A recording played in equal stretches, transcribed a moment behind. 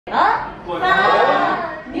Hi,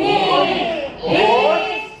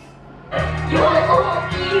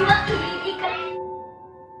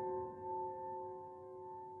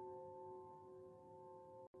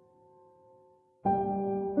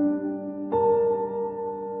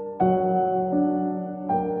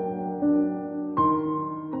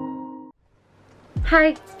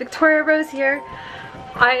 it's Victoria Rose here.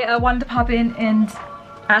 I wanted to pop in and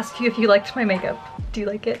ask you if you liked my makeup. Do you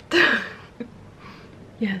like it?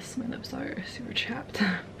 Yes, my lips are super chapped.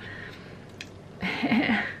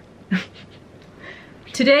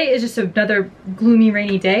 Today is just another gloomy,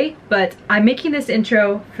 rainy day, but I'm making this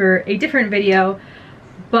intro for a different video,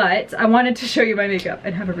 but I wanted to show you my makeup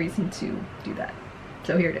and have a reason to do that.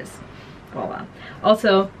 So here it is. Voila.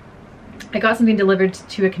 Also, I got something delivered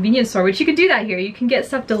to a convenience store, which you can do that here. You can get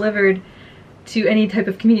stuff delivered to any type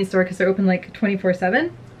of convenience store because they're open like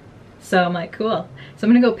 24/7. So I'm like, cool. So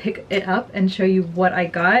I'm gonna go pick it up and show you what I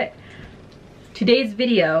got. Today's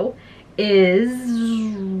video is,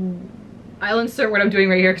 I'll insert what I'm doing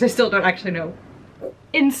right here because I still don't actually know.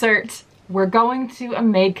 Insert, we're going to a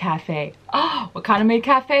Maid Cafe. Oh, what kind of Maid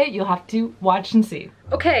Cafe? You'll have to watch and see.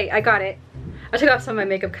 Okay, I got it. I took off some of my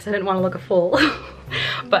makeup because I didn't want to look a fool.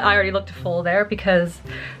 But I already looked a fool there because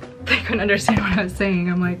they couldn't understand what I was saying.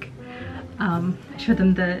 I'm like, I showed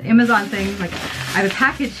them the Amazon thing. Like, I have a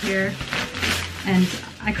package here and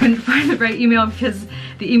I couldn't find the right email because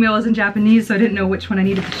the email was in Japanese, so I didn't know which one I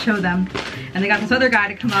needed to show them. And they got this other guy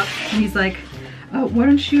to come up and he's like, oh, why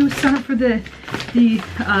don't you sign up for the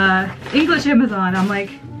English Amazon? I'm like,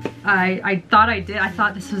 I thought I did. I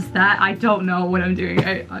thought this was that. I don't know what I'm doing.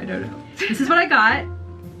 I don't know. This is what I got.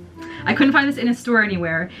 I couldn't find this in a store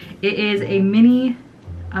anywhere. It is a mini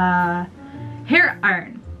hair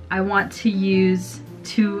iron. I want to use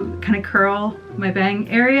to kind of curl my bang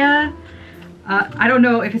area. I don't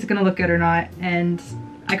know if it's gonna look good or not, and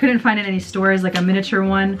I couldn't find in any stores like a miniature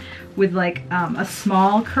one with like a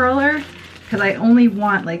small curler because I only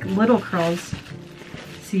want like little curls.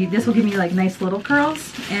 See, this will give me like nice little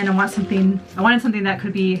curls, and I wanted something that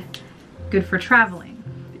could be good for traveling.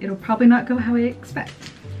 It'll probably not go how I expect.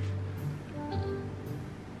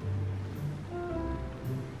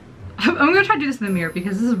 I'm gonna try to do this in the mirror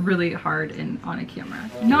because this is really hard on a camera.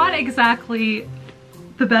 Not exactly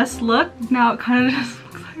the best look. Now it kind of just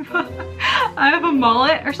looks like I have a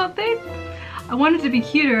mullet or something. I want it to be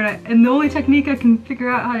cuter, and the only technique I can figure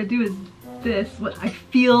out how to do is this. What I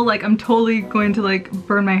feel like I'm totally going to like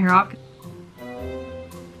burn my hair off.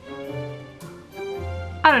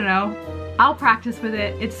 I don't know. I'll practice with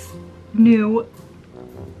it. It's new.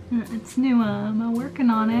 I'm working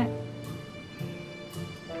on it.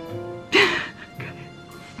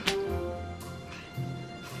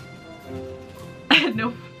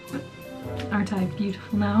 Nope. Aren't I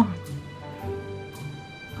beautiful now?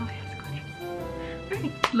 Oh yes, gorgeous.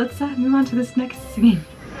 Alright, let's move on to this next scene.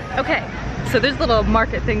 Okay, so there's a little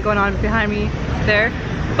market thing going on behind me there,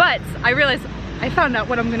 but I realized I found out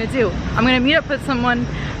what I'm gonna do. I'm gonna meet up with someone.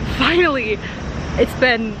 Finally, I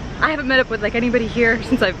haven't met up with like anybody here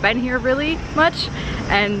since I've been here really much,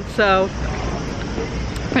 and so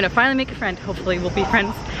I'm gonna finally make a friend. Hopefully we'll be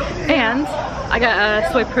friends. And I got a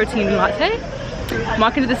soy protein latte. I'm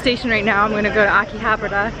walking to the station right now. I'm gonna go to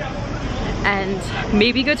Akihabara and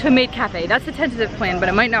maybe go to a Maid Cafe. That's the tentative plan, but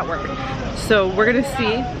it might not work. So we're gonna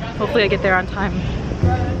see. Hopefully I get there on time.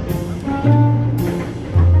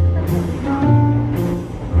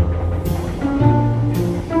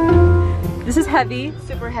 This is heavy.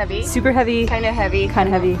 Super heavy. Super heavy. Kinda heavy. Kinda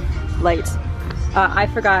heavy. Light. I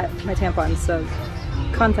forgot my tampons, so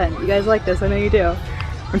content. You guys like this, I know you do.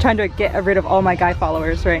 I'm trying to get rid of all my guy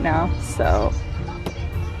followers right now, so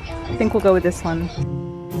I think we'll go with this one.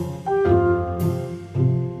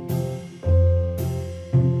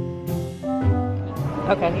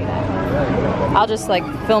 Okay. I'll just like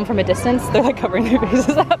film from a distance. They're like covering their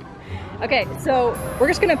faces up. Okay, so we're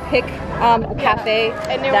just gonna pick a cafe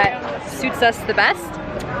that suits us the best.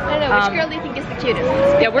 I don't know, which girl do you think is the cutest?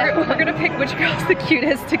 Yeah, we're gonna pick which girl's the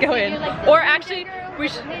cutest to go in. Or actually, we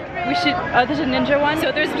should, there's a ninja one.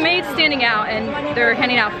 So there's maids standing out and they're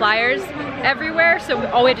handing out flyers everywhere. So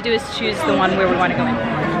all we have to do is choose the one where we want to go in.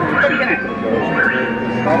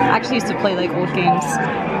 I actually used to play like old games.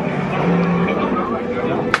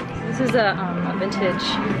 This is a vintage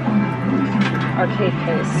arcade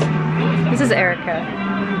place. This is Erica.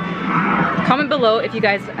 Comment below if you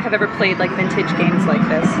guys have ever played like vintage games like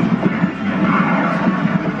this.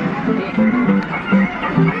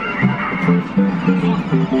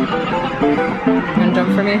 You wanna jump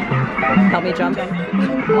for me? Help me jump.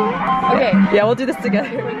 Okay. Yeah, we'll do this together.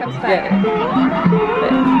 Here we come back.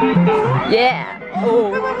 Yeah.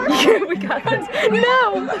 Oh, yeah, we got this.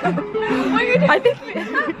 No! What are you doing? I think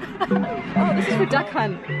oh, this is for duck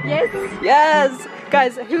hunt. Yes. Yes!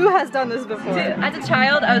 Guys, who has done this before? Dude, as a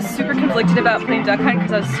child, I was super conflicted about playing duck hunt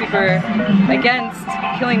because I was super against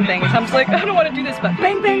killing things. I'm just like, I don't want to do this, but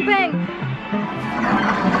bang, bang, bang!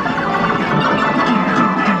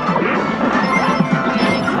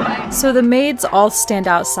 So the maids all stand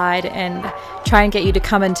outside and try and get you to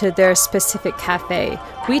come into their specific cafe.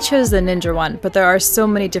 We chose the ninja one, but there are so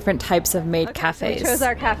many different types of maid cafes. So we chose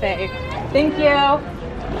our cafe. Thank you!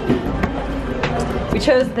 We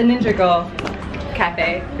chose the Ninja Girl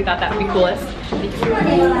Cafe. We thought that would be coolest.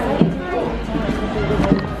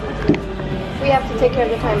 We have to take care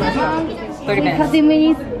of the timer. 30 minutes. カテ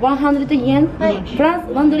メis 100 yen plus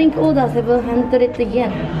one drink order 700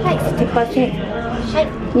 yen. 10%.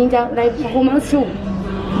 忍者ライブパフォーマンスショー。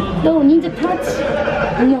どう忍者タッチ。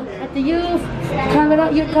No. At you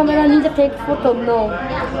camera ninja take photo. No.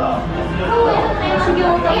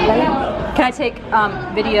 Can I take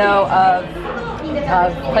video of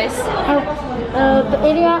place? The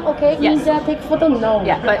area okay. Yes. Ninja take photo. No.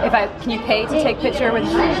 Yeah, but if can you pay to take picture with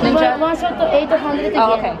Ninja? One shot 800 yen.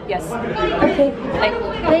 Oh, okay. Yes. Okay.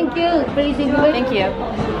 Thank you. Please enjoy. Thank you.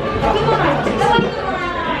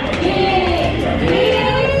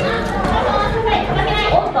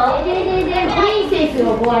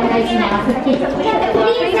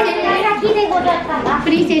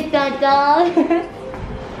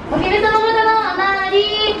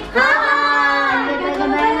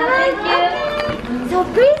 So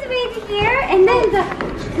please wait here and then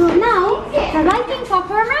so now the lighting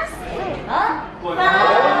performance.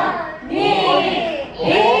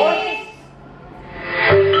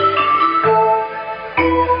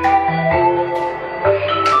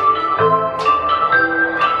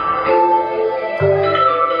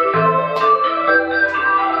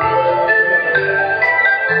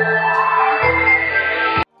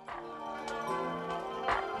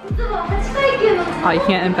 Oh, you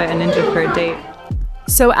can't invite a ninja for a date.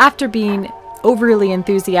 So after being overly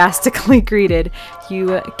enthusiastically greeted,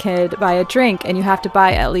 you could buy a drink, and you have to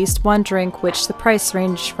buy at least one drink, which the price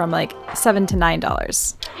range from like $7 to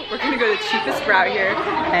 $9. We're gonna go the cheapest route here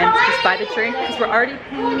and just buy the drink because we're already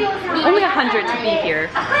paying only 100 to be here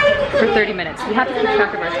for 30 minutes. We have to keep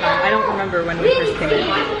track of our time. I don't remember when we first came in.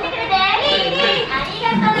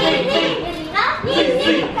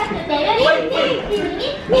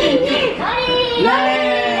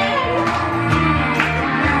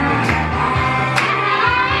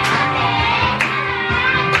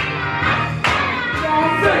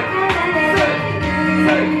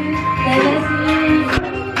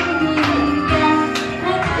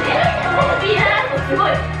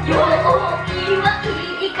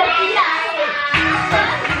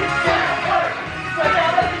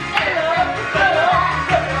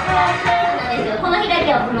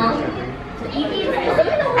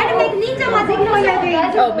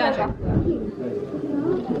 Oh, magic.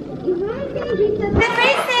 The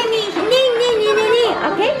first say me,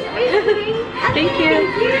 okay? Thank you.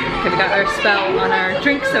 Okay, we got our spell on our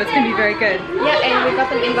drink, so it's gonna be very good. Yeah, and we got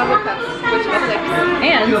them in bubble cups, which was like.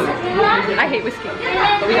 And I hate whiskey,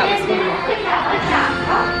 but we got whiskey.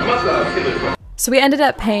 So we ended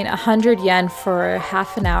up paying 100 yen for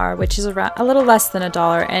half an hour, which is around a little less than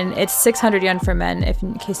 $1, and it's 600 yen for men, if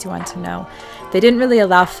in case you want to know. They didn't really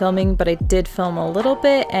allow filming, but I did film a little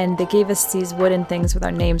bit, and they gave us these wooden things with our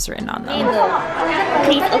names written on them.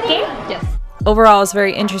 Please, okay? Yes. Overall, it was a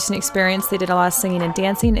very interesting experience. They did a lot of singing and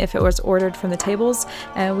dancing if it was ordered from the tables,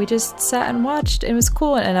 and we just sat and watched. It was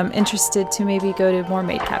cool, and I'm interested to maybe go to more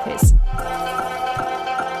maid cafes.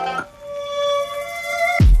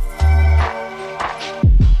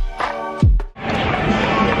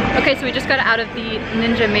 Okay, so we just got out of the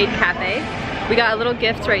Ninja Maid Cafe. We got a little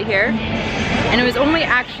gift right here, and it was only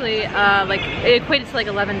actually it equated to like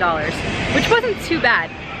 $11, which wasn't too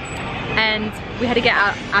bad. And we had to get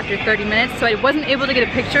out after 30 minutes, so I wasn't able to get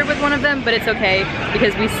a picture with one of them, but it's okay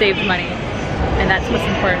because we saved money, and that's what's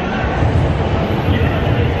important.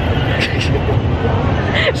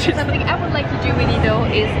 Something I would like to do with you though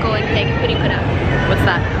is go and take purikura. What's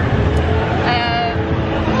that?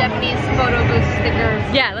 Japanese photo booth stickers.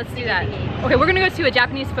 Yeah, let's do that. Okay, we're gonna go to a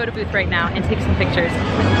Japanese photo booth right now and take some pictures.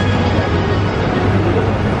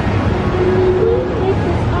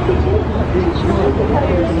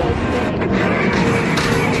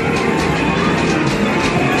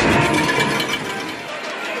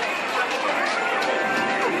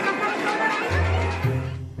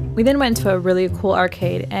 We then went to a really cool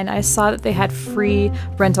arcade, and I saw that they had free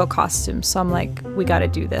rental costumes, so I'm like, we gotta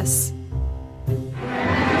do this. We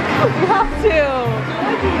have to!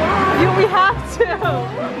 We have to!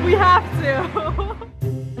 We have to!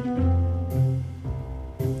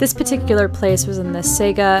 This particular place was in the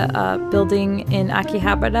Sega building in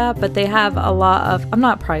Akihabara, but they have a lot of, I'm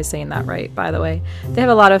not probably saying that right, by the way. They have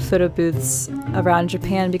a lot of photo booths around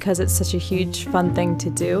Japan because it's such a huge fun thing to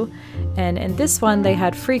do. And in this one, they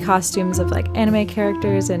had free costumes of like anime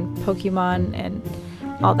characters and Pokemon and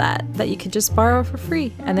all that you could just borrow for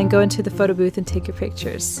free and then go into the photo booth and take your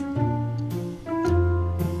pictures.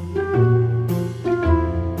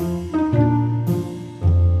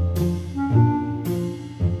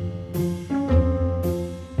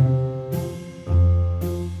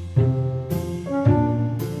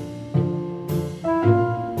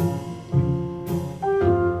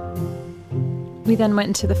 We then went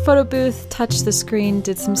into the photo booth, touched the screen,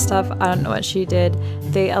 did some stuff. I don't know what she did.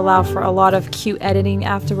 They allow for a lot of cute editing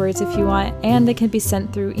afterwards if you want, and they can be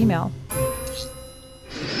sent through email.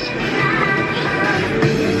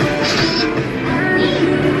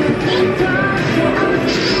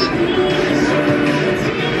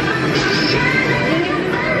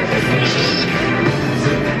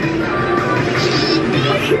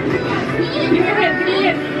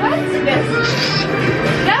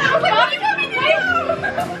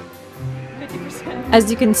 As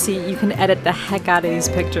you can see, you can edit the heck out of these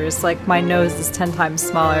pictures. Like, my nose is 10 times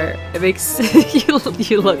smaller. It makes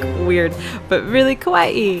you look weird, but really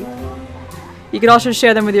kawaii. You can also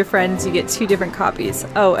share them with your friends. You get 2 different copies.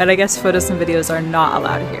 Oh, and I guess photos and videos are not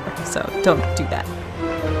allowed here, so don't do that.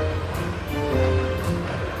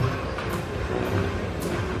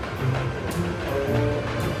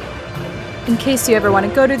 In case you ever want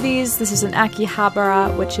to go to these, this is in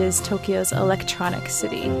Akihabara, which is Tokyo's electronic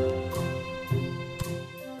city.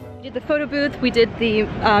 We did the photo booth, we did the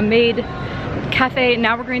Maid Cafe.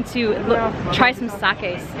 Now we're going to try some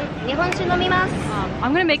sakes.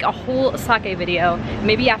 I'm gonna make a whole sake video,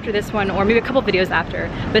 maybe after this one, or maybe a couple videos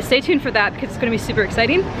after. But stay tuned for that because it's gonna be super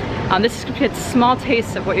exciting. This is gonna be a small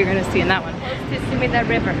taste of what you're gonna see in that one. To Sumida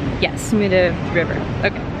River. Yes, Sumida River.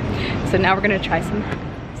 Okay, so now we're gonna try some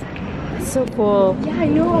sake. So cool. Yeah, I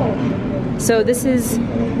know. So this is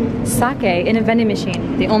sake in a vending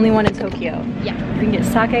machine, the only one in Tokyo. Yeah. You can get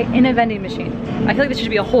sake in a vending machine. I feel like this should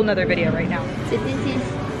be a whole nother video right now. So this is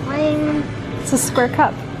wine. It's a square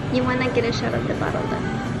cup. You wanna get a shot of the bottle then.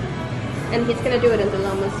 And he's gonna do it in the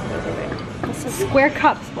llamas over. Square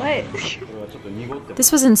cups, what?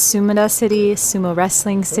 This was in Sumida City, Sumo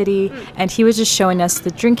Wrestling City, and he was just showing us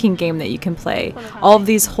the drinking game that you can play. All of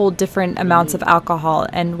these hold different amounts of alcohol,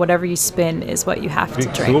 and whatever you spin is what you have to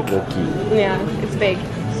drink. Yeah, it's big.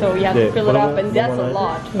 So you have to fill it up, and that's a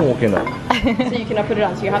lot. So you cannot put it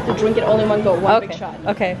on. So you have to drink it all in one go, one big shot.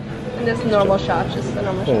 Okay. And that's a normal shot, just a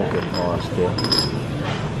normal shot.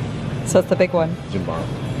 So it's the big one.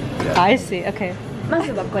 I see, okay. ま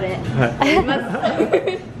ずはこれ。まず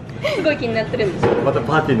すごい気になってるんですよ。また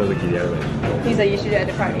パーティーの時にやるの。He said you should at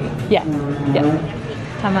a party. Yeah, yeah.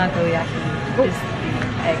 Tamagoyaki is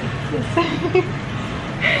egg.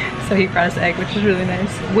 So he brought us egg, which is really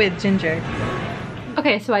nice, with ginger.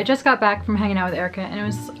 Okay, so I just got back from hanging out with Erica, and it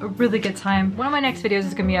was a really good time. One of my next videos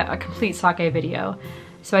is gonna be a complete sake video.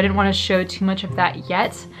 So I didn't want to show too much of that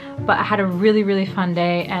yet, but I had a really, really fun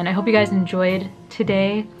day, and I hope you guys enjoyed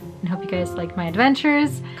today, and hope you guys liked my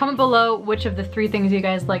adventures. Comment below which of the 3 things you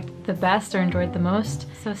guys liked the best or enjoyed the most.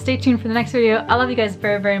 So stay tuned for the next video. I love you guys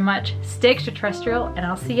very, very much. Stay extraterrestrial, and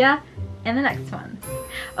I'll see ya in the next one.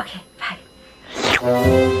 Okay, bye.